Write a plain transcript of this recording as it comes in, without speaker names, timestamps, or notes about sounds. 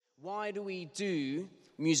Why do we do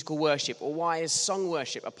musical worship, or why is sung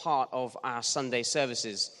worship a part of our Sunday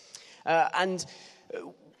services? And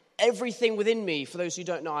everything within me, for those who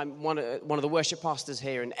don't know, I'm one of the worship pastors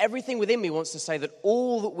here, and everything within me wants to say that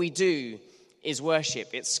all that we do is worship.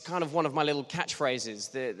 It's kind of one of my little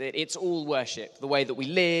catchphrases, that it's all worship, the way that we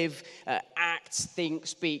live, act, think,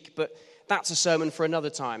 speak, but that's a sermon for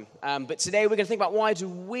another time. But today we're going to think about why do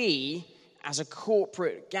we, as a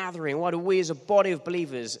corporate gathering, why do we as a body of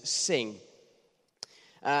believers sing?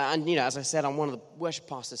 And, as I said, I'm one of the worship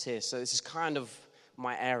pastors here, so this is kind of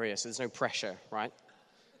my area, so there's no pressure, right?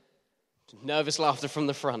 Nervous laughter from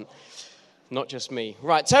the front, not just me.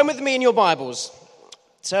 Right, turn with me in your Bibles.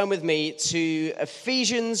 Turn with me to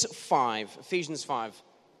Ephesians 5. Ephesians 5.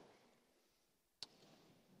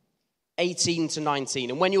 18 to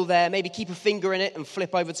 19. And when you're there, maybe keep a finger in it and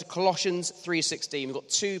flip over to Colossians 3:16. We've got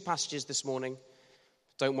two passages this morning.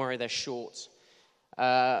 Don't worry, they're short.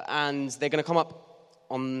 And they're going to come up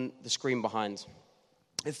on the screen behind.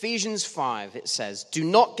 Ephesians 5, it says, "Do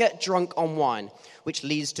not get drunk on wine, which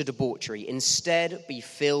leads to debauchery. Instead, be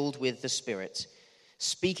filled with the Spirit,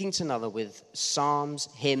 speaking to another with psalms,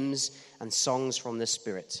 hymns, and songs from the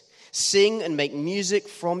Spirit. Sing and make music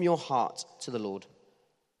from your heart to the Lord,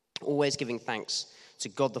 always giving thanks to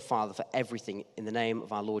God the Father for everything in the name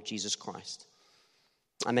of our Lord Jesus Christ."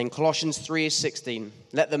 And then Colossians 3:16,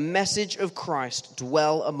 "Let the message of Christ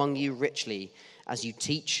dwell among you richly as you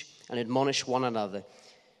teach and admonish one another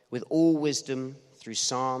with all wisdom through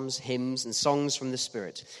psalms, hymns, and songs from the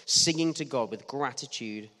Spirit, singing to God with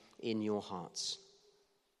gratitude in your hearts."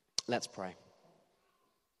 Let's pray.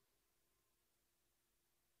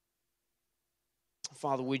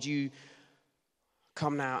 Father, would you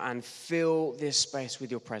come now and fill this space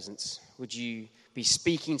with your presence? Would you be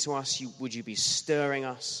speaking to us? Would you be stirring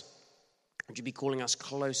us? Would you be calling us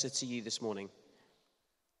closer to you this morning?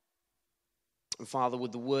 And Father,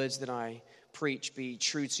 would the words that I preach be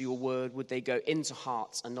true to your word? Would they go into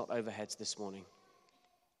hearts and not overheads this morning?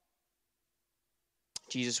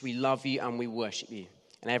 Jesus, we love you and we worship you.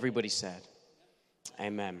 And everybody said,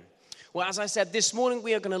 amen. Well, as I said, this morning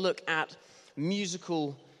we are going to look at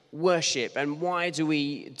musical worship and why do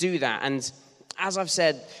we do that? And as I've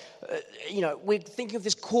said, we're thinking of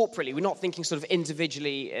this corporately. We're not thinking sort of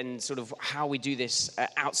individually and sort of how we do this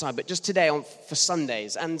outside, but just today for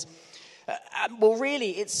Sundays. And well,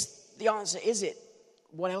 really, the answer is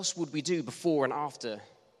what else would we do before and after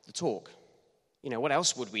the talk? What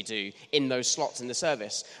else would we do in those slots in the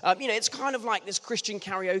service? It's kind of like this Christian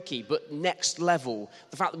karaoke, but next level.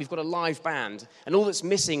 The fact that we've got a live band, and all that's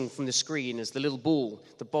missing from the screen is the little ball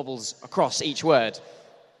that bobbles across each word.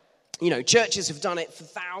 Churches have done it for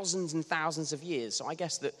thousands and thousands of years, so I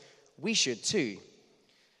guess that we should too.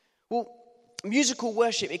 Well, musical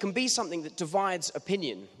worship, it can be something that divides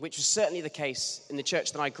opinion, which was certainly the case in the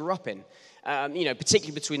church that I grew up in,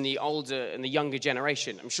 particularly between the older and the younger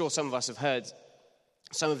generation. I'm sure some of us have heard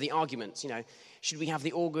some of the arguments, should we have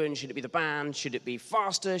the organ, should it be the band, should it be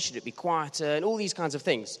faster, should it be quieter, and all these kinds of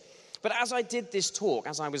things. But as I did this talk,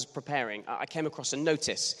 as I was preparing, I came across a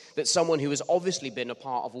notice that someone who has obviously been a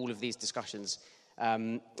part of all of these discussions,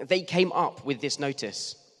 they came up with this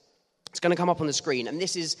notice. It's going to come up on the screen, and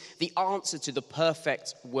this is the answer to the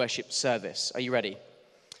perfect worship service. Are you ready?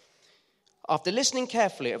 "After listening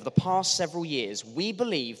carefully over the past several years, we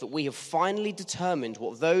believe that we have finally determined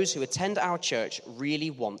what those who attend our church really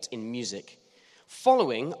want in music.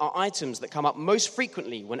 Following are items that come up most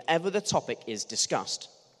frequently whenever the topic is discussed."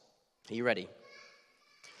 Are you ready?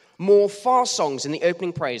 "More fast songs in the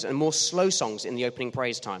opening praise and more slow songs in the opening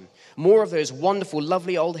praise time. More of those wonderful,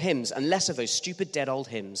 lovely old hymns and less of those stupid, dead old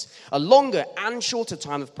hymns. A longer and shorter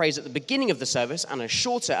time of praise at the beginning of the service and a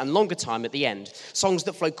shorter and longer time at the end. Songs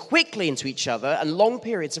that flow quickly into each other and long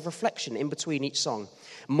periods of reflection in between each song.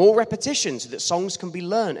 More repetition so that songs can be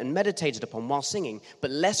learned and meditated upon while singing,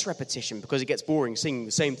 but less repetition because it gets boring singing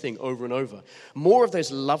the same thing over and over. More of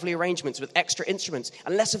those lovely arrangements with extra instruments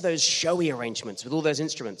and less of those showy arrangements with all those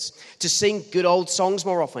instruments. To sing good old songs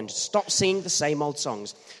more often. To stop singing the same old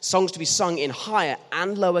songs. Songs to be sung in higher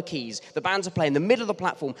and lower keys. The band to play in the middle of the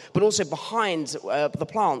platform, but also behind the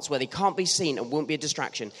plants where they can't be seen and won't be a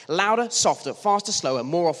distraction. Louder, softer, faster, slower,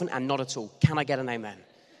 more often, and not at all. Can I get an amen?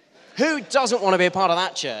 Who doesn't want to be a part of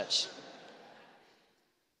that church?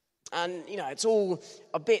 And, it's all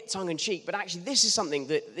a bit tongue-in-cheek, but actually this is something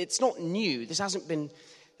that it's not new. This hasn't been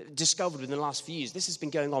discovered within the last few years. This has been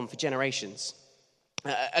going on for generations.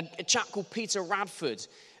 A chap called Peter Radford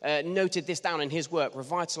noted this down in his work,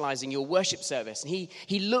 Revitalizing Your Worship Service. And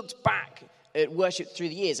he looked back at worship through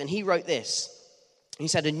the years, and he wrote this. He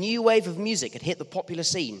said, "A new wave of music had hit the popular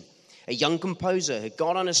scene. A young composer had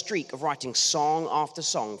gone on a streak of writing song after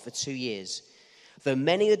song for 2 years. Though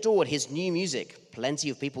many adored his new music, plenty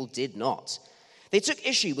of people did not. They took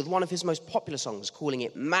issue with one of his most popular songs, calling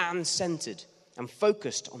it man-centered and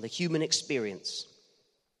focused on the human experience.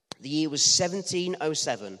 The year was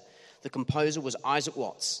 1707. The composer was Isaac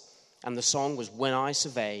Watts, and the song was When I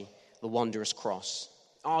Survey the Wondrous Cross,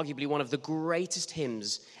 arguably one of the greatest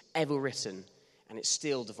hymns ever written, and it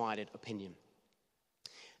still divided opinion.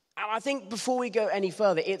 And I think before we go any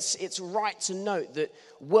further, it's right to note that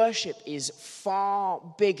worship is far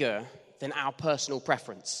bigger than our personal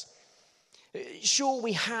preference. Sure,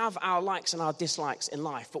 we have our likes and our dislikes in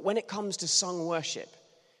life, but when it comes to sung worship,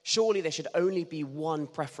 surely there should only be one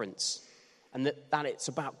preference, and that it's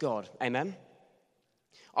about God. Amen?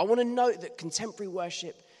 I want to note that contemporary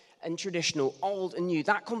worship and traditional, old and new,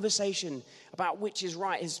 that conversation about which is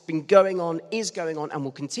right has been going on, is going on, and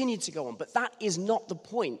will continue to go on. But that is not the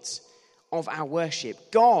point of our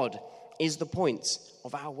worship. God is the point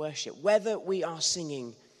of our worship. Whether we are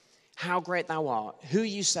singing How Great Thou Art, Who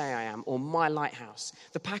You Say I Am, or My Lighthouse,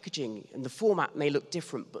 the packaging and the format may look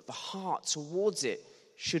different, but the heart towards it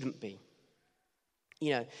shouldn't be.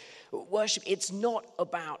 You know, worship, it's not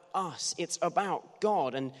about us, it's about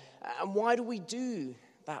God. And why do we do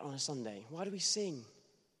that on a Sunday? Why do we sing?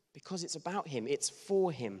 Because it's about him, it's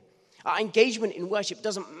for him. Our engagement in worship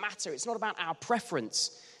doesn't matter. It's not about our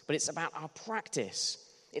preference, but it's about our practice.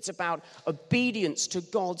 It's about obedience to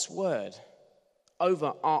God's word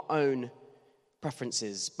over our own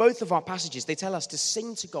preferences. Both of our passages, they tell us to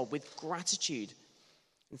sing to God with gratitude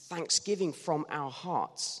and thanksgiving from our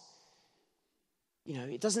hearts. You know,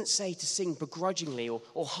 it doesn't say to sing begrudgingly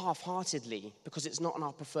or half-heartedly because it's not in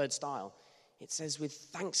our preferred style. It says with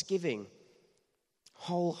thanksgiving,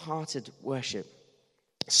 wholehearted worship.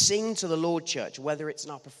 Sing to the Lord, church, whether it's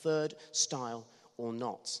in our preferred style or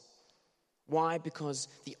not. Why? Because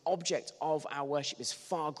the object of our worship is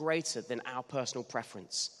far greater than our personal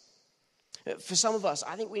preference. For some of us,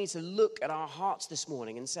 I think we need to look at our hearts this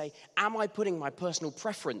morning and say, am I putting my personal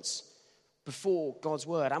preference before God's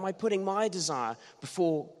word? Am I putting my desire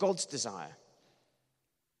before God's desire?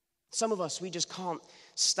 Some of us, we just can't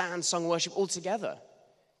stand sung worship altogether.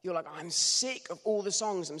 You're like, I'm sick of all the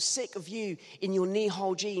songs. I'm sick of you in your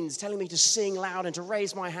knee-hole jeans telling me to sing loud and to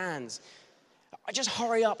raise my hands. I just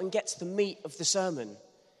hurry up and get to the meat of the sermon.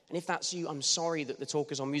 And if that's you, I'm sorry that the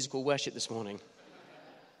talk is on musical worship this morning.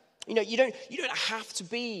 You know, you don't have to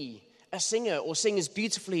be a singer or sing as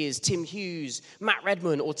beautifully as Tim Hughes, Matt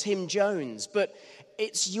Redman, or Tim Jones, but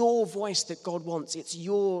it's your voice that God wants. It's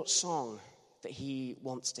your song that he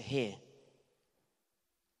wants to hear.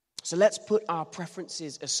 So let's put our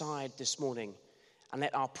preferences aside this morning and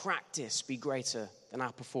let our practice be greater than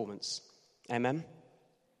our performance. Amen?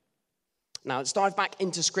 Now, let's dive back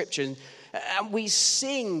into Scripture. And we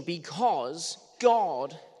sing because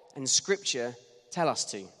God and Scripture tell us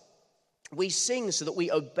to. We sing so that we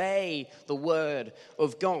obey the word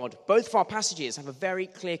of God. Both of our passages have a very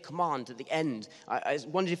clear command at the end. I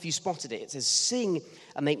wondered if you spotted it. It says, sing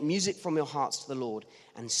and make music from your hearts to the Lord,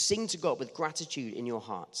 and sing to God with gratitude in your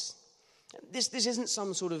hearts. This isn't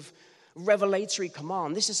some sort of revelatory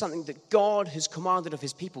command. This is something that God has commanded of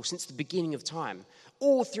his people since the beginning of time.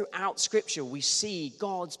 All throughout Scripture, we see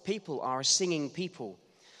God's people are a singing people.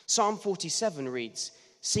 Psalm 47 reads,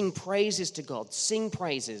 sing praises to God, sing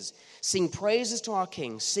praises to our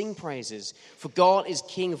King, sing praises, for God is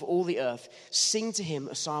King of all the earth. Sing to him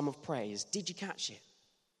a psalm of praise. Did you catch it?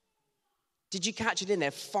 Did you catch it in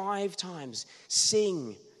there 5 times?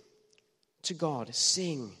 Sing to God,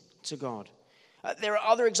 sing to God. There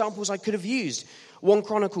are other examples I could have used. 1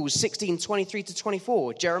 Chronicles 16, 23 to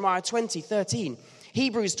 24, Jeremiah 20, 13,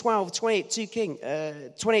 Hebrews 12, 28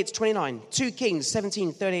 to 29, 2 Kings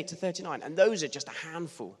 17, 38 to 39. And those are just a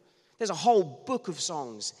handful. There's a whole book of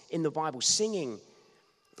songs in the Bible. Singing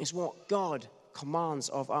is what God commands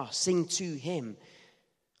of us. Sing to him.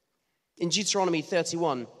 In Deuteronomy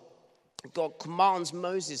 31, God commands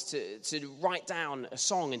Moses to write down a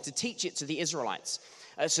song and to teach it to the Israelites.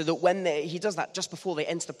 So that he does that just before they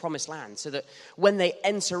enter the promised land, so that when they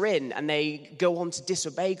enter in and they go on to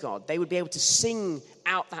disobey God, they would be able to sing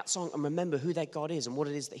out that song and remember who their God is and what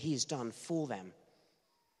it is that he has done for them.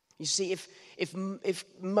 You see, if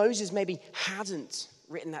Moses maybe hadn't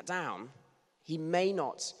written that down, he may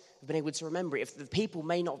not have been able to remember it. If the people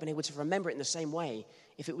may not have been able to remember it in the same way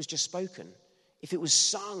if it was just spoken. If it was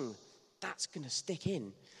sung, that's going to stick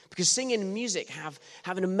in. Because singing and music have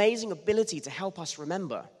an amazing ability to help us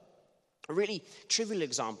remember. A really trivial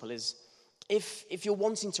example is if you're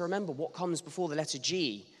wanting to remember what comes before the letter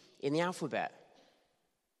G in the alphabet,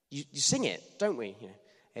 you sing it, don't we? You know,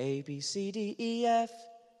 A, B, C, D, E, F,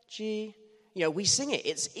 G. You know, we sing it.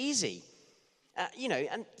 It's easy.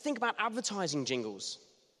 And think about advertising jingles.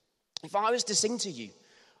 If I was to sing to you,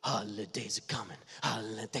 holidays are coming,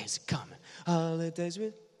 holidays are coming, holidays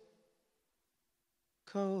with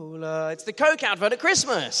cola. It's the Coke advert at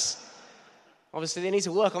Christmas. Obviously, they need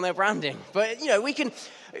to work on their branding. But, we can,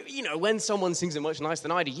 when someone sings it much nicer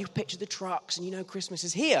than I do, you picture the trucks and Christmas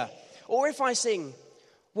is here. Or if I sing,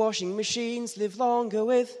 washing machines live longer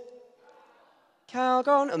with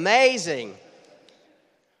Calgon. Amazing.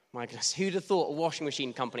 My goodness, who'd have thought a washing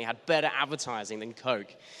machine company had better advertising than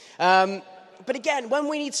Coke? But again, when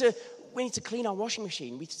we need to clean our washing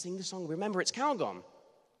machine, we sing the song, remember it's Calgon.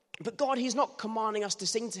 But God, he's not commanding us to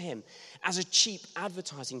sing to him as a cheap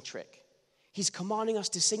advertising trick. He's commanding us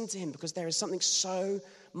to sing to him because there is something so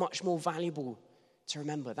much more valuable to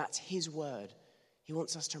remember. That's his word. He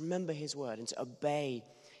wants us to remember his word and to obey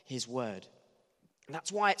his word. And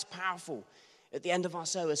that's why it's powerful at the end of our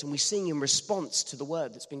service and we sing in response to the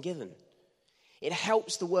word that's been given. It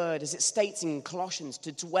helps the word, as it states in Colossians,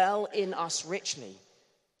 to dwell in us richly.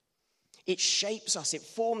 It shapes us, it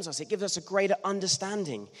forms us, it gives us a greater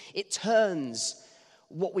understanding. It turns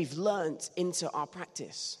what we've learned into our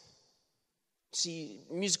practice. See,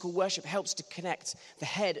 musical worship helps to connect the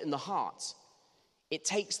head and the heart. It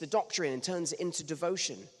takes the doctrine and turns it into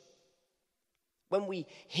devotion. When we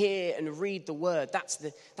hear and read the word, that's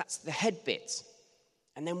the head bit.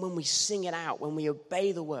 And then when we sing it out, when we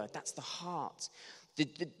obey the word, that's the heart. The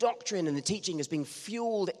doctrine and the teaching is being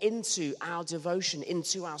fueled into our devotion,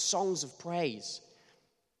 into our songs of praise.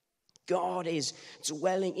 God is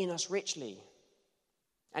dwelling in us richly.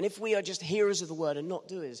 And if we are just hearers of the word and not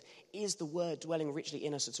doers, is the word dwelling richly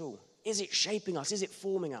in us at all? Is it shaping us? Is it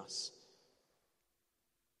forming us?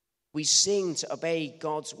 We sing to obey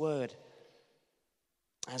God's word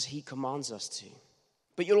as he commands us to.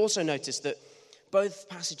 But you'll also notice that both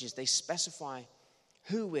passages, they specify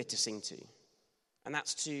who we're to sing to, and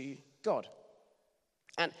that's to God.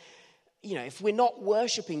 And, if we're not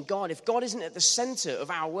worshiping God, if God isn't at the center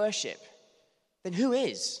of our worship, then who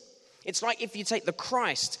is? It's like if you take the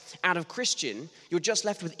Christ out of Christian, you're just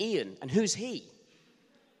left with Ian, and who's he?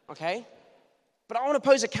 Okay? But I want to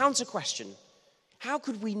pose a counter question. How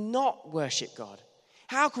could we not worship God?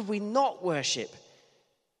 How could we not worship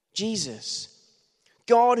Jesus?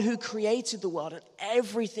 God who created the world and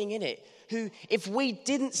everything in it, who, if we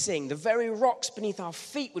didn't sing, the very rocks beneath our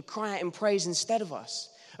feet would cry out in praise instead of us.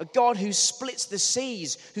 A God who splits the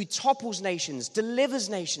seas, who topples nations, delivers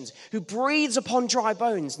nations, who breathes upon dry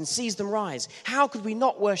bones and sees them rise. How could we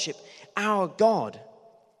not worship our God?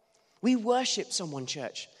 We worship someone,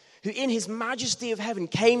 church, who in his majesty of heaven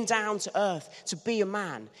came down to earth to be a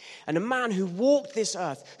man. And a man who walked this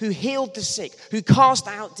earth, who healed the sick, who cast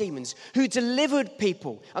out demons, who delivered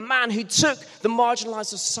people. A man who took the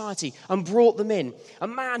marginalized of society and brought them in. A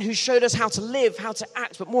man who showed us how to live, how to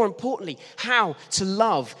act, but more importantly, how to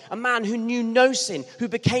love. A man who knew no sin, who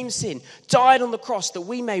became sin, died on the cross that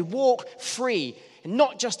we may walk free. And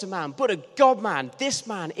not just a man, but a God-man. This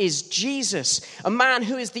man is Jesus, a man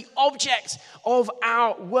who is the object of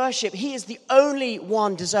our worship. He is the only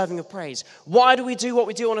one deserving of praise. Why do we do what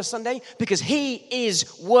we do on a Sunday? Because he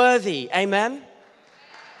is worthy. Amen?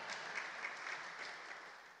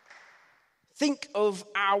 Think of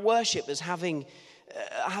our worship as having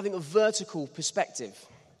a vertical perspective.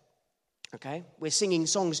 Okay? We're singing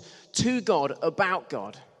songs to God, about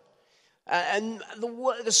God. And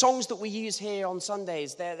the songs that we use here on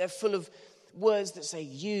Sundays, they're full of words that say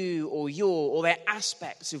you or your, or they're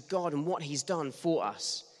aspects of God and what he's done for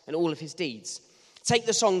us and all of his deeds. Take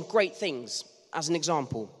the song Great Things as an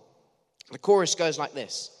example. The chorus goes like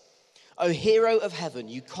this. O hero of heaven,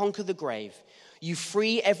 you conquer the grave. You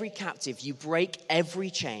free every captive. You break every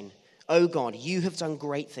chain. O God, you have done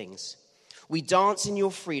great things. We dance in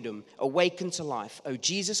your freedom, awakened to life. O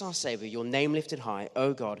Jesus, our Savior, your name lifted high.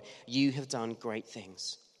 O God, you have done great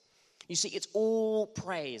things. You see, it's all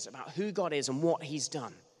praise about who God is and what he's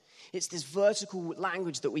done. It's this vertical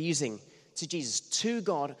language that we're using to Jesus, to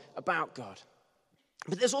God, about God.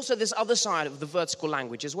 But there's also this other side of the vertical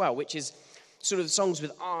language as well, which is sort of songs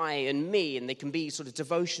with I and me, and they can be sort of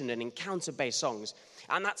devotion and encounter-based songs.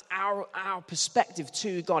 And that's our perspective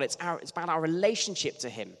to God. It's about our relationship to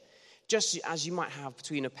him. Just as you might have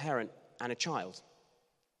between a parent and a child.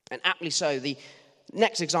 And aptly so, the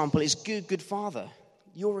next example is good, good father.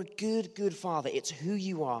 You're a good, good father. It's who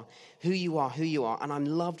you are, who you are, who you are. And I'm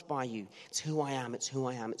loved by you. It's who I am, it's who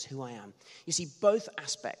I am, it's who I am. You see, both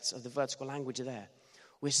aspects of the vertical language are there.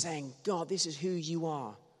 We're saying, God, this is who you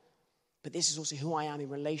are. But this is also who I am in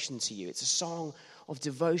relation to you. It's a song of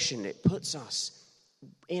devotion. It puts us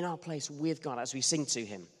in our place with God as we sing to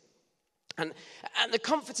him. And the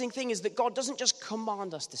comforting thing is that God doesn't just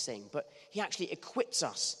command us to sing, but he actually equips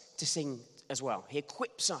us to sing as well. He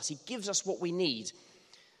equips us. He gives us what we need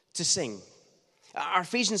to sing. Our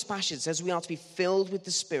Ephesians passage says we are to be filled with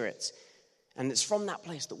the Spirit. And it's from that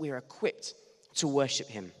place that we are equipped to worship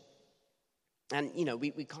him. And,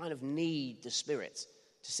 we kind of need the Spirit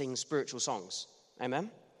to sing spiritual songs. Amen?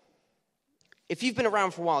 If you've been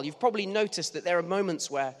around for a while, you've probably noticed that there are moments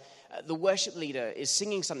where the worship leader is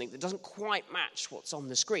singing something that doesn't quite match what's on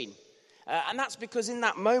the screen. And that's because in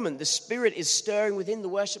that moment, the Spirit is stirring within the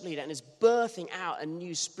worship leader and is birthing out a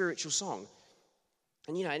new spiritual song.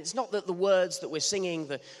 And, it's not that the words that we're singing,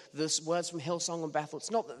 the words from Hillsong and Bethel,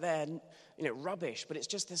 it's not that they're, rubbish, but it's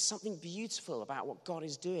just there's something beautiful about what God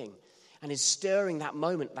is doing and is stirring that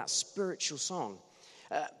moment, that spiritual song.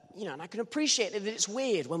 And I can appreciate that it's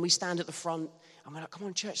weird when we stand at the front and we're like, come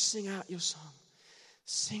on, church, sing out your song.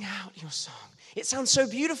 Sing out your song. It sounds so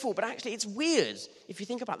beautiful, but actually it's weird. If you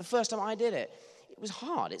think about the first time I did it, it was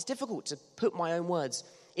hard. It's difficult to put my own words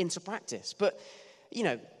into practice. But,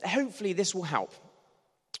 hopefully this will help.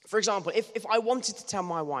 For example, if I wanted to tell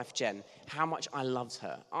my wife, Jen, how much I loved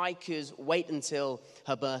her, I could wait until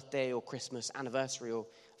her birthday or Christmas, anniversary or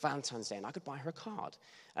Valentine's Day, and I could buy her a card.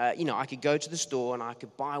 I could go to the store and I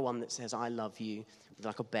could buy one that says, I love you, with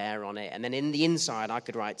like a bear on it. And then in the inside, I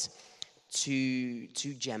could write, to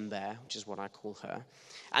Jen Bear, which is what I call her.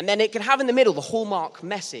 And then it could have in the middle the hallmark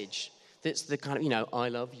message that's the kind of, I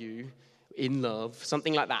love you, in love,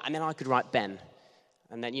 something like that. And then I could write Ben.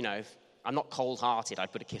 And then, if I'm not cold-hearted,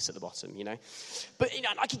 I'd put a kiss at the bottom, But,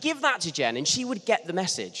 I could give that to Jen and she would get the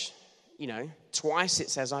message. Twice it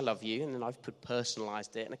says I love you, and then I've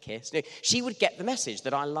personalized it and a kiss. She would get the message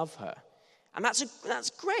that I love her. And that's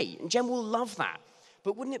great, and Jen will love that.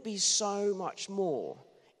 But wouldn't it be so much more?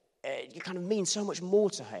 It kind of means so much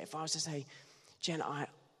more to her if I was to say, Jen,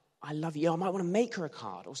 I love you. I might want to make her a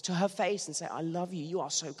card or to her face and say, I love you. You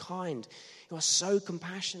are so kind. You are so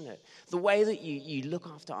compassionate. The way that you look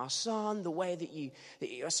after our son, the way that you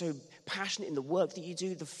are so passionate in the work that you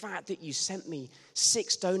do, the fact that you sent me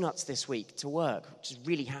 6 donuts this week to work, which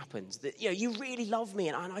really happens. That you really love me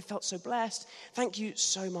and I felt so blessed. Thank you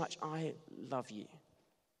so much. I love you.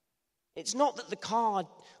 It's not that the card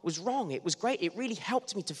was wrong. It was great. It really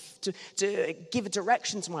helped me to give a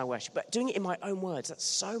direction to my worship. But doing it in my own words, that's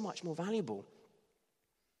so much more valuable.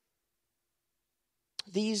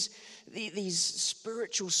 These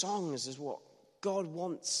spiritual songs is what God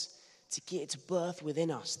wants to birth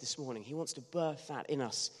within us this morning. He wants to birth that in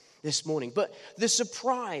us this morning. But the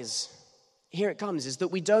surprise, here it comes, is that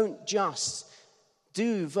we don't just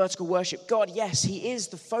do vertical worship. God, yes, he is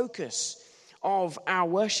the focus of our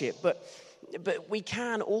worship, but we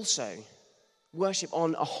can also worship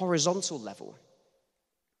on a horizontal level.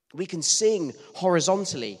 We can sing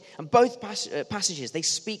horizontally. And both passages, they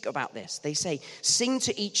speak about this. They say, sing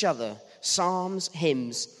to each other psalms,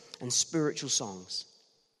 hymns, and spiritual songs.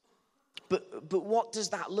 But what does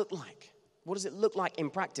that look like? What does it look like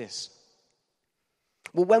in practice?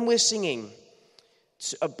 Well, when we're singing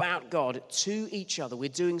about God to each other, we're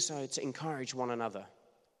doing so to encourage one another.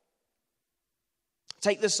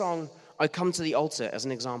 Take the song, I Come to the Altar, as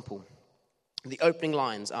an example. The opening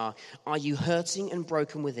lines are you hurting and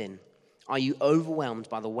broken within? Are you overwhelmed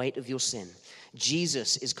by the weight of your sin?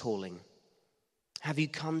 Jesus is calling. Have you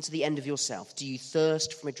come to the end of yourself? Do you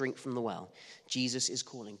thirst from a drink from the well? Jesus is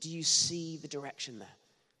calling. Do you see the direction there?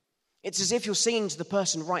 It's as if you're singing to the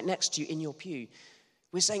person right next to you in your pew.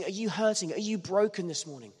 We're saying, are you hurting? Are you broken this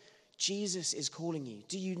morning? Jesus is calling you.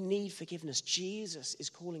 Do you need forgiveness? Jesus is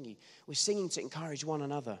calling you. We're singing to encourage one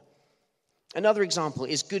another. Another example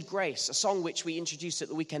is Good Grace, a song which we introduced at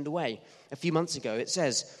the Weekend Away a few months ago. It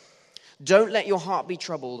says, don't let your heart be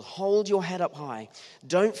troubled. Hold your head up high.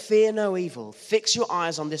 Don't fear no evil. Fix your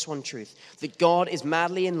eyes on this one truth, that God is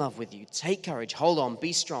madly in love with you. Take courage. Hold on.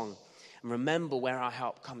 Be strong. And remember where our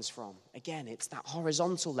help comes from. Again, it's that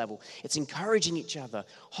horizontal level. It's encouraging each other.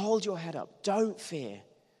 Hold your head up. Don't fear.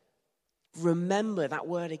 Remember that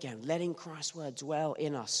word again, letting Christ's word dwell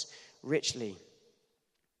in us richly.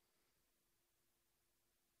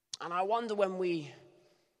 And I wonder when we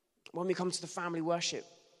come to the family worship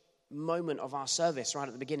moment of our service right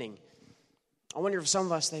at the beginning, I wonder if some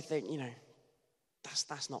of us, they think,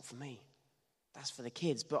 that's not for me. That's for the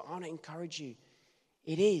kids. But I want to encourage you,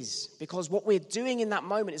 it is. Because what we're doing in that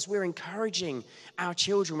moment is we're encouraging our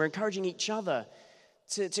children. We're encouraging each other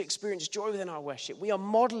to experience joy within our worship. We are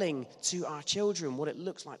modeling to our children what it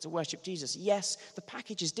looks like to worship Jesus. Yes, the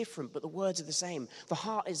package is different, but the words are the same. The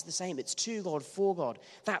heart is the same. It's to God, for God.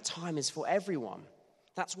 That time is for everyone.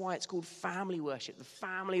 That's why it's called family worship, the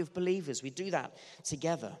family of believers. We do that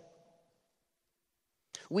together.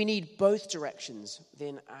 We need both directions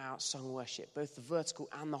within our sung worship, both the vertical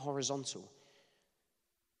and the horizontal.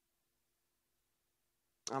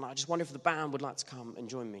 And I just wonder if the band would like to come and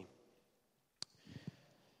join me.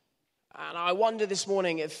 And I wonder this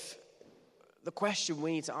morning if the question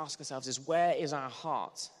we need to ask ourselves is, where is our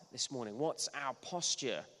heart this morning? What's our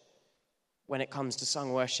posture when it comes to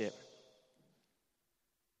sung worship?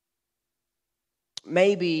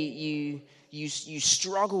 Maybe you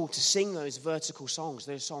struggle to sing those vertical songs,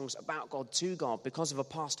 those songs about God, to God, because of a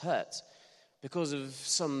past hurt, because of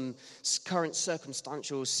some current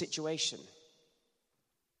circumstantial situation.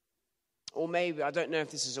 Or maybe, I don't know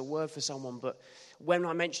if this is a word for someone, but when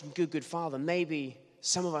I mentioned good Father, maybe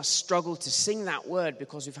some of us struggle to sing that word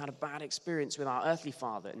because we've had a bad experience with our earthly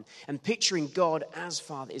father, and picturing God as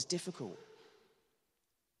Father is difficult.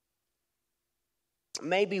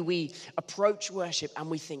 Maybe we approach worship and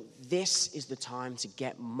we think, this is the time to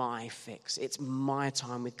get my fix. It's my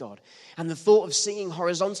time with God. And the thought of singing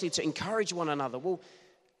horizontally to encourage one another, well,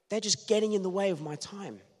 they're just getting in the way of my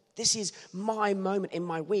time. This is my moment in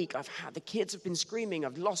my week. The kids have been screaming.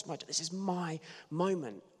 I've lost my, this is my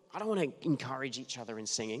moment. I don't want to encourage each other in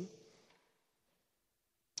singing.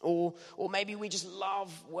 Or maybe we just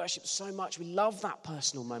love worship so much. We love that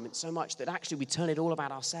personal moment so much that actually we turn it all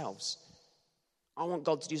about ourselves. I want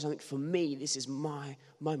God to do something for me. This is my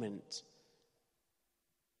moment.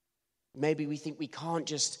 Maybe we think we can't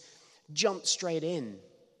just jump straight in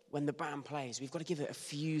when the band plays. We've got to give it a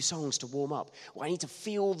few songs to warm up. Well, I need to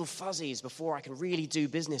feel the fuzzies before I can really do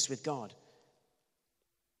business with God.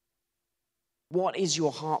 What is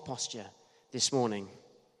your heart posture this morning?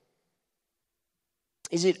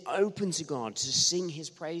 Is it open to God to sing his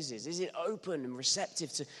praises? Is it open and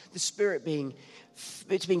receptive to the Spirit being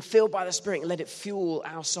filled by the Spirit and let it fuel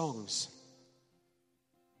our songs?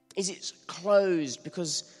 Is it closed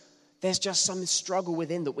because there's just some struggle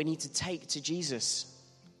within that we need to take to Jesus?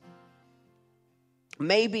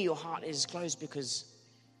 Maybe your heart is closed because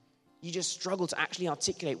you just struggle to actually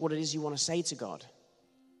articulate what it is you want to say to God.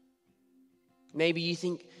 Maybe you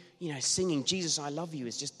think, singing Jesus, I love you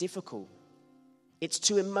is just difficult. It's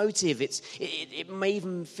too emotive. It may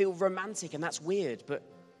even feel romantic, and that's weird. But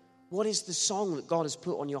what is the song that God has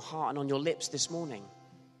put on your heart and on your lips this morning?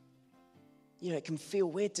 It can feel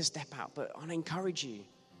weird to step out, but I want to encourage you.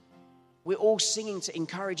 We're all singing to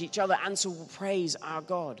encourage each other and to praise our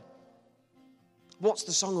God. What's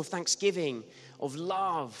the song of thanksgiving, of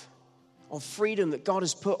love, of freedom that God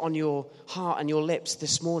has put on your heart and your lips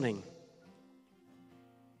this morning?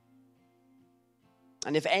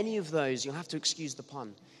 And if any of those, you'll have to excuse the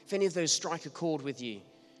pun, if any of those strike a chord with you,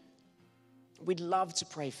 we'd love to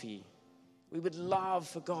pray for you. We would love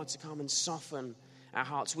for God to come and soften our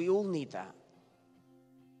hearts. We all need that.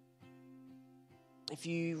 If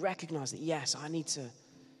you recognize that, yes, I need to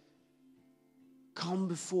come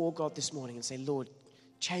before God this morning and say, Lord,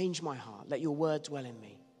 change my heart. Let your word dwell in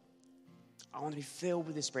me. I want to be filled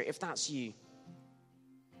with the Spirit. If that's you,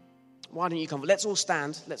 why don't you come? Let's all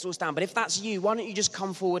stand. But if that's you, why don't you just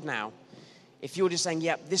come forward now? If you're just saying,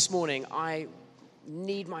 this morning I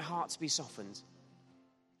need my heart to be softened.